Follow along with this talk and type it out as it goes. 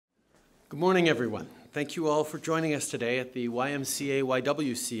Good morning, everyone. Thank you all for joining us today at the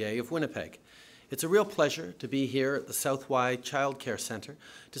YMCA-YWCA of Winnipeg. It's a real pleasure to be here at the South Y Child Care Centre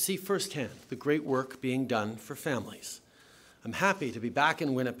to see firsthand the great work being done for families. I'm happy to be back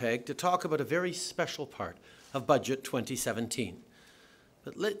in Winnipeg to talk about a very special part of Budget 2017.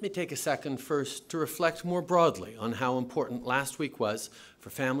 But let me take a second first to reflect more broadly on how important last week was for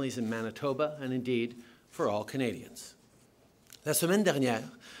families in Manitoba and indeed for all Canadians. La semaine dernière,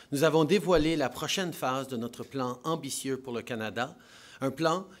 nous avons dévoilé la prochaine phase de notre plan ambitieux pour le Canada, un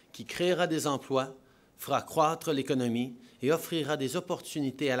plan qui créera des emplois, fera croître l'économie et offrira des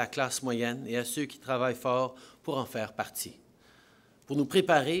opportunités à la classe moyenne et à ceux qui travaillent fort pour en faire partie. Pour nous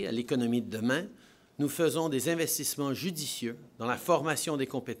préparer à l'économie de demain, nous faisons des investissements judicieux dans la formation des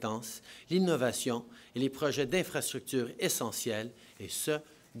compétences, l'innovation et les projets d'infrastructures essentiels, et ce,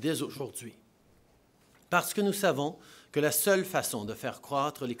 dès aujourd'hui. Parce que nous savons que la seule façon de faire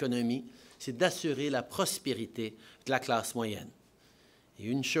croître l'économie, c'est d'assurer la prospérité de la classe moyenne. Et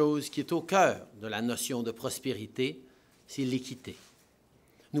une chose qui est au cœur de la notion de prospérité, c'est l'équité.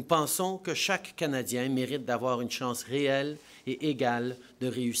 Nous pensons que chaque Canadien mérite d'avoir une chance réelle et égale de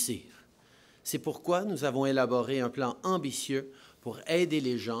réussir. C'est pourquoi nous avons élaboré un plan ambitieux pour aider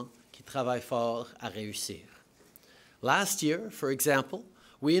les gens qui travaillent fort à réussir. Last year, for example,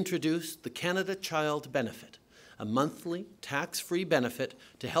 we introduced the Canada Child Benefit, a monthly tax-free benefit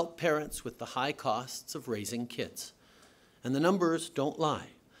to help parents with the high costs of raising kids. And the numbers don't lie.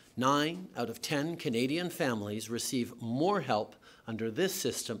 9 out of 10 Canadian families receive more help under this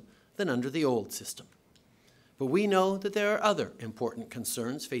system than under the old system. But we know that there are other important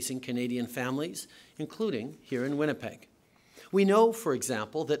concerns facing Canadian families, including here in Winnipeg. We know, for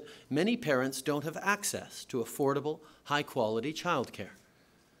example, that many parents don't have access to affordable, high-quality childcare.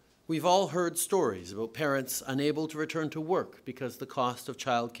 We've all heard stories about parents unable to return to work because the cost of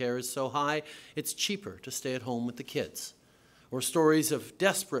childcare is so high, it's cheaper to stay at home with the kids. Or stories of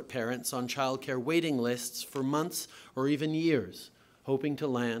desperate parents on childcare waiting lists for months or even years, hoping to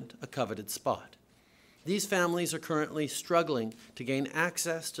land a coveted spot. These families are currently struggling to gain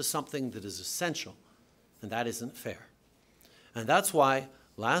access to something that is essential, and that isn't fair. And that's why,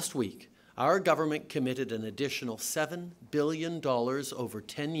 last week, our government committed an additional $7 billion over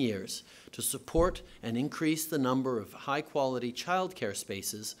 10 years to support and increase the number of high-quality childcare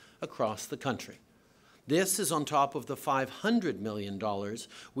spaces across the country. This is on top of the $500 million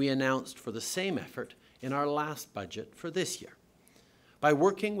we announced for the same effort in our last budget for this year. By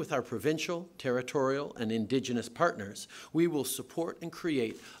working with our provincial, territorial, and Indigenous partners, we will support and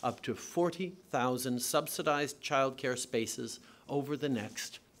create up to 40,000 subsidized childcare spaces over the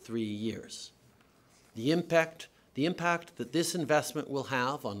next 3 years. The impact that this investment will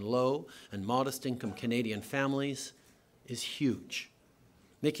have on low and modest-income Canadian families is huge.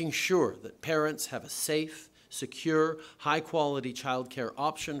 Making sure that parents have a safe, secure, high-quality childcare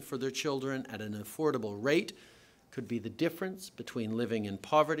option for their children at an affordable rate could be the difference between living in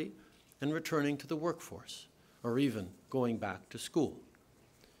poverty and returning to the workforce, or even going back to school.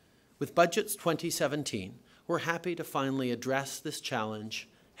 With Budgets 2017, we're happy to finally address this challenge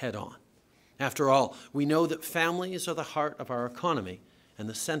head-on. After all, we know that families are the heart of our economy and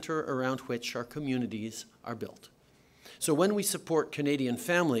the center around which our communities are built. So when we support Canadian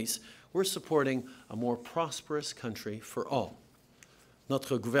families, we're supporting a more prosperous country for all.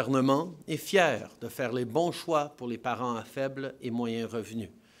 Notre gouvernement est fier de faire les bons choix pour les parents à faible et moyen revenu.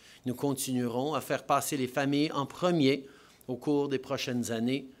 Nous continuerons à faire passer les familles en premier au cours des prochaines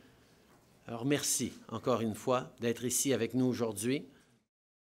années. Alors merci encore une fois d'être ici avec nous aujourd'hui.